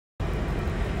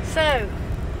So,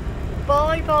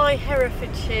 bye bye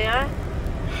Herefordshire,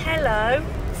 hello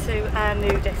to our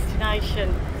new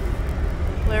destination.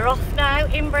 We're off now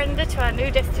in Brenda to our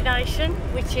new destination,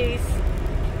 which is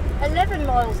 11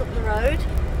 miles up the road,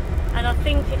 and I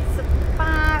think it's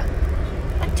about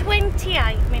a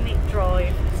 28-minute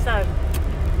drive. So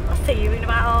I'll see you in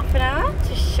about half an hour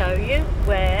to show you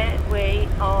where we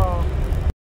are.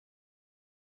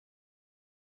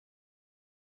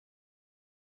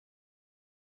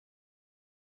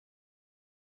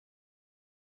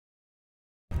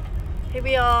 Here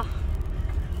we are,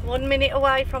 1 minute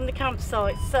away from the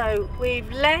campsite. So we've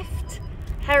left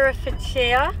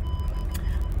Herefordshire.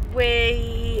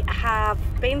 We have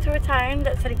been through a town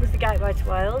that said it was the gateway to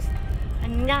Wales,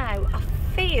 and now I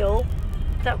feel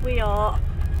that we are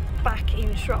back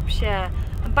in Shropshire,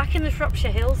 and back in the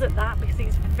Shropshire hills at that, because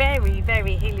it's very,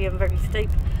 very hilly and very steep.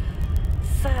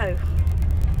 So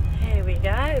here we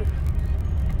go.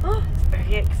 Oh, it's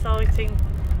very exciting.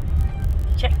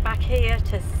 Check back here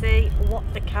to see what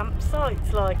the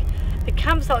campsite's like. The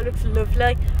campsite looks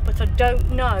lovely, but I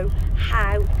don't know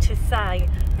how to say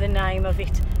the name of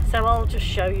it, so I'll just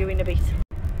show you in a bit.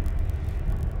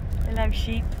 Hello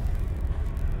sheep,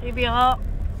 here we are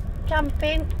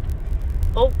camping.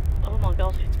 Oh my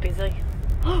god, it's busy.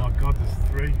 Oh my god,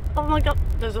 there's 3. Oh my god,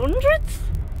 there's hundreds.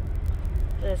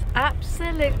 There's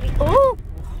absolutely, oh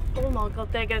my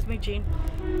god, there goes my gin.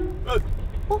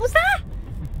 What was that?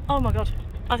 Oh my god,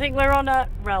 I think we're on a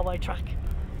railway track.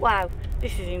 Wow,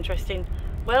 this is interesting.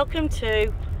 Welcome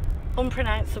to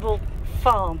Unpronounceable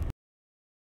Farm.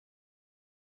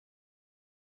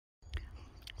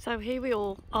 So here we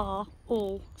all are,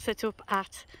 all set up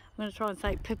at, I'm going to try and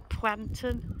say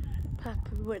panpwnton,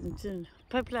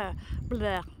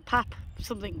 pap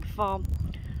something farm.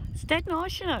 It's dead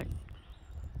nice, you know.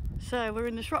 So we're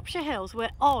in the Shropshire hills,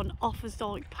 we're on Offa's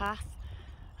Path.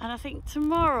 And I think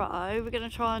tomorrow we're going to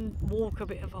try and walk a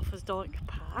bit of Offa's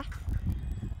Path.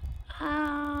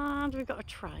 And we've got a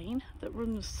train that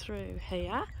runs through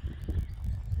here.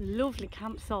 Lovely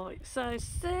campsite. So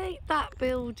see that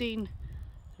building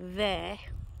there?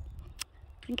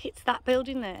 I think it's that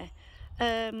building there.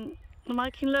 They're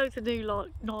making loads of new, like,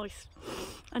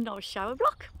 a nice shower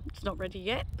block. It's not ready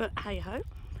yet, but hey ho.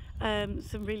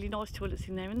 Some really nice toilets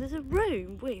in there, and there's a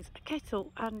room with a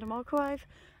kettle and a microwave,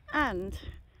 and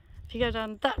if you go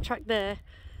down that track there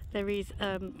is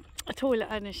a toilet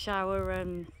and a shower.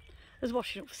 There's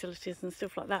washing up facilities and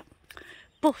stuff like that.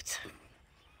 But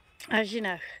as you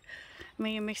know,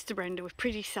 me and Mr. Brenda, we're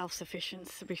pretty self-sufficient,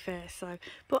 to be fair. So,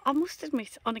 but I must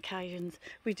admit, on occasions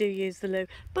we do use the loo.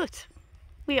 But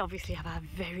we obviously have our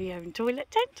very own toilet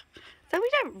tent, so we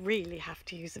don't really have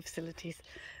to use the facilities,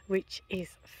 which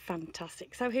is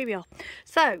fantastic. So here we are.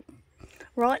 So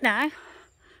right now, I'm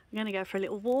going to go for a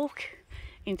little walk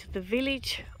into the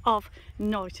village of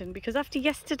Knighton, because after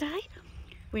yesterday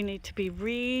we need to be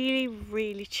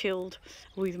really chilled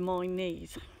with my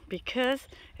knees, because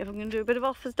if I'm going to do a bit of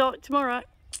Offa's diet tomorrow, I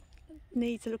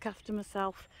need to look after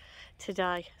myself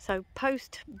today. So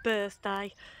post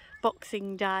birthday,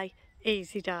 Boxing Day,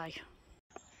 easy day.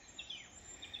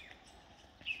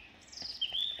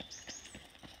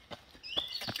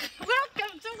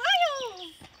 Welcome to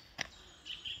Wales!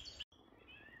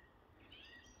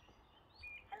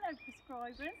 Hello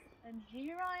subscribers, and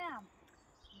here I am,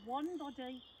 one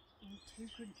body in 2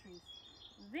 countries.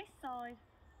 This side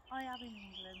I am in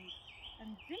England,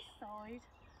 and this side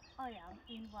I am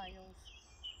in Wales.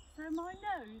 So my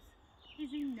nose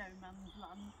is in no man's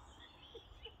land.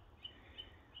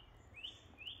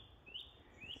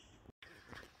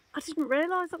 I didn't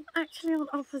realise I'm actually on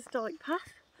Offa's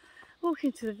Path,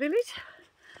 walking to the village.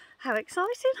 How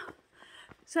exciting!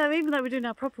 So even though we're doing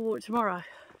our proper walk tomorrow,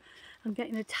 I'm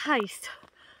getting a taste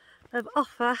of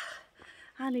Offa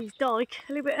and his dike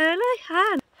a little bit early.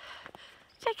 And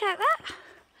check out that!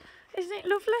 Isn't it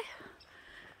lovely?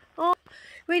 Oh,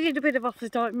 we did a bit of Offa's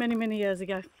dike many years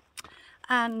ago,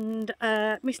 and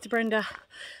Mr. Brenda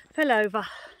fell over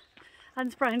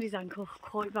and sprained his ankle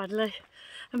quite badly,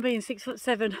 and being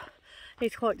 6'7",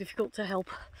 it's quite difficult to help,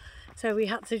 so we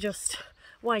had to just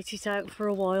wait it out for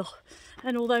a while.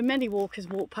 And although many walkers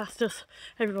walked past us,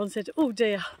 everyone said, oh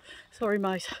dear, sorry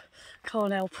mate,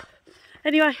 can't help.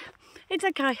 Anyway, it's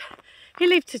okay, he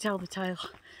lived to tell the tale,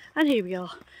 and here we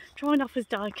are, trying Offa's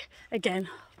dike again,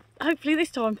 hopefully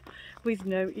this time with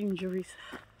no injuries.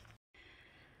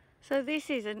 So this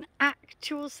is an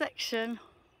actual section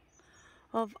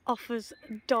of Offa's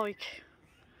dike.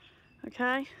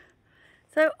 Okay,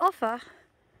 so Offa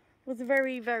was a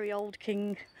very old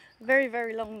king,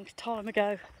 very long time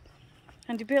ago,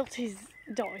 and he built his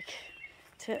dike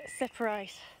to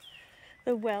separate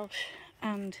the Welsh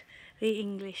and the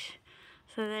English.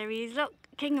 So there he is, look,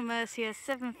 King of Mercia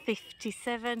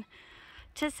 757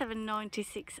 to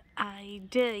 796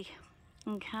 AD.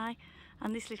 Okay,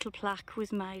 and this little plaque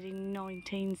was made in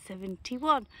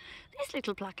 1971. This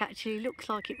little plaque actually looks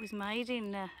like it was made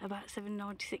in about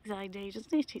 796 AD,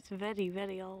 doesn't it? It's very,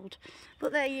 very old.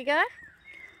 But there you go,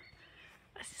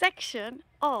 a section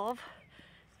of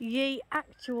ye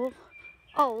actual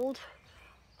old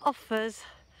Offers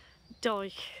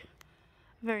Dyke.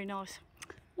 Very nice.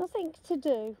 Nothing to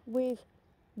do with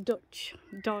Dutch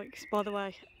dikes, by the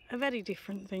way. A very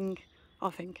different thing, I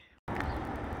think.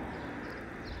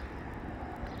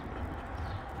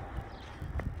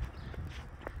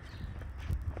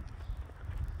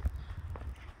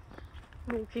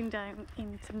 Walking down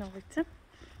into Norton.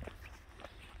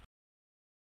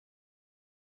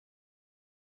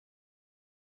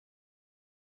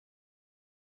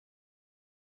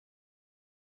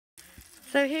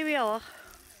 So here we are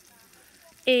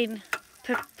in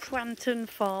Panpwnton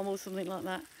farm or something like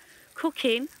that,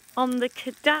 cooking on the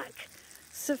Cadak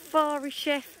Safari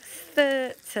Chef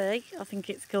 30, I think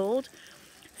it's called,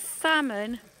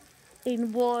 salmon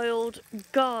in wild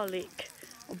garlic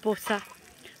butter.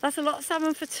 That's a lot of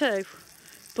salmon for two,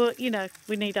 but you know,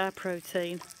 we need our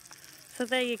protein. So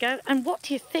there you go. And what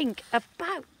do you think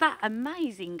about that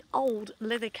amazing old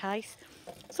leather case?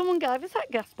 Someone gave us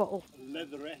that gas bottle.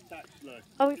 Leatherette, actually.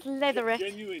 Oh, it's leatherette.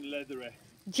 Genuine leatherette.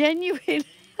 Genuine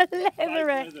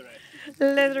leatherette.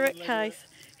 Leatherette case.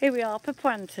 Here we are,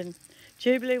 Panpwnton,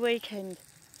 Jubilee weekend.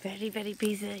 Very, very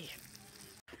busy.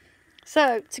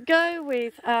 So, to go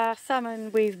with our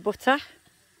salmon with butter,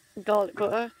 garlic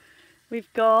butter,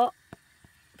 we've got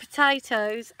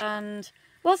potatoes and...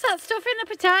 What's that stuff in the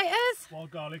potatoes?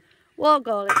 Wild garlic. Wild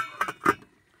garlic.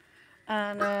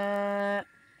 And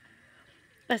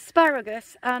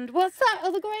asparagus. And what's that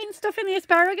other green stuff in the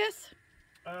asparagus?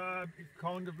 It's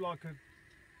kind of like a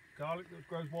garlic that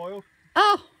grows wild.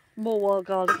 Oh, more wild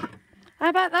garlic. How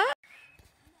about that?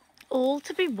 All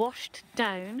to be washed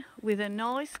down with a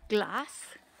nice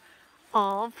glass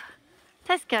of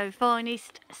Tesco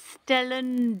finest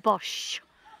Stellenbosch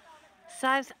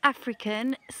South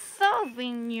African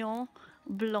Sauvignon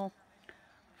Blanc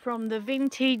from the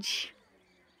vintage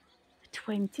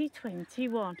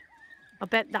 2021. I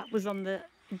bet that was on the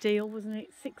deal, wasn't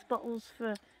it? 6 bottles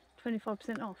for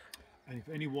 25% off. And if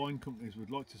any wine companies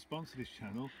would like to sponsor this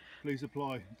channel, please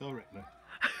apply directly.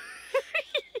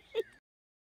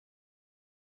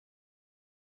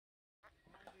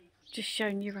 Just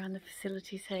showing you around the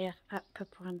facilities here at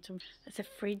Panpwnton. There's a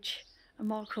fridge, a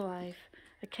microwave,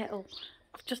 a kettle.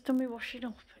 I've just done my washing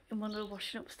up in one of the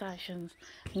washing up stations.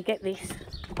 And get this,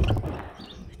 the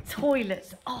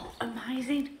toilets are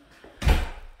amazing.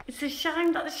 It's a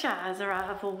shame that the showers are out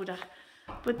of order,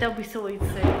 but they'll be sorted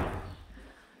soon.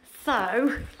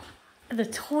 So, the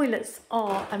toilets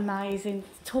are amazing.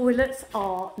 The toilets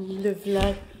are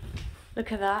lovely.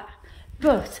 Look at that.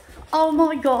 But, oh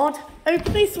my God,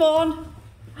 open this one.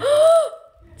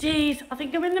 Jeez, I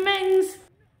think I'm in the men's.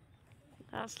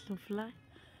 That's lovely.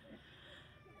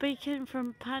 Beacon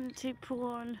from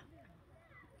panpwnton.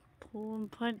 Oh,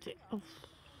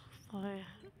 fire.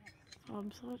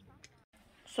 I'm sorry.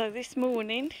 So this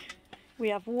morning we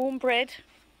have warm bread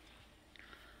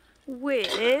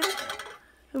with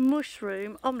a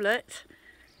mushroom omelette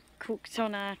cooked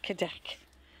on our Cadak,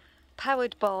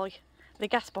 powered by the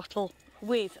gas bottle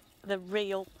with the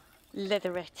real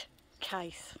leatherette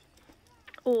case.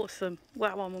 Awesome.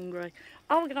 Wow, I'm hungry.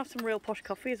 Oh, we're gonna have some real posh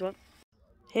coffee as well.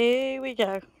 Here we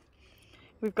go.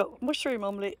 We've got mushroom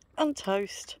omelette and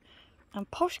toast and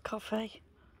posh coffee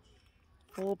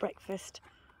for breakfast,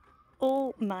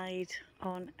 all made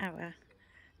on our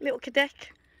little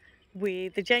Cadak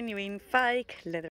with the genuine fake leather.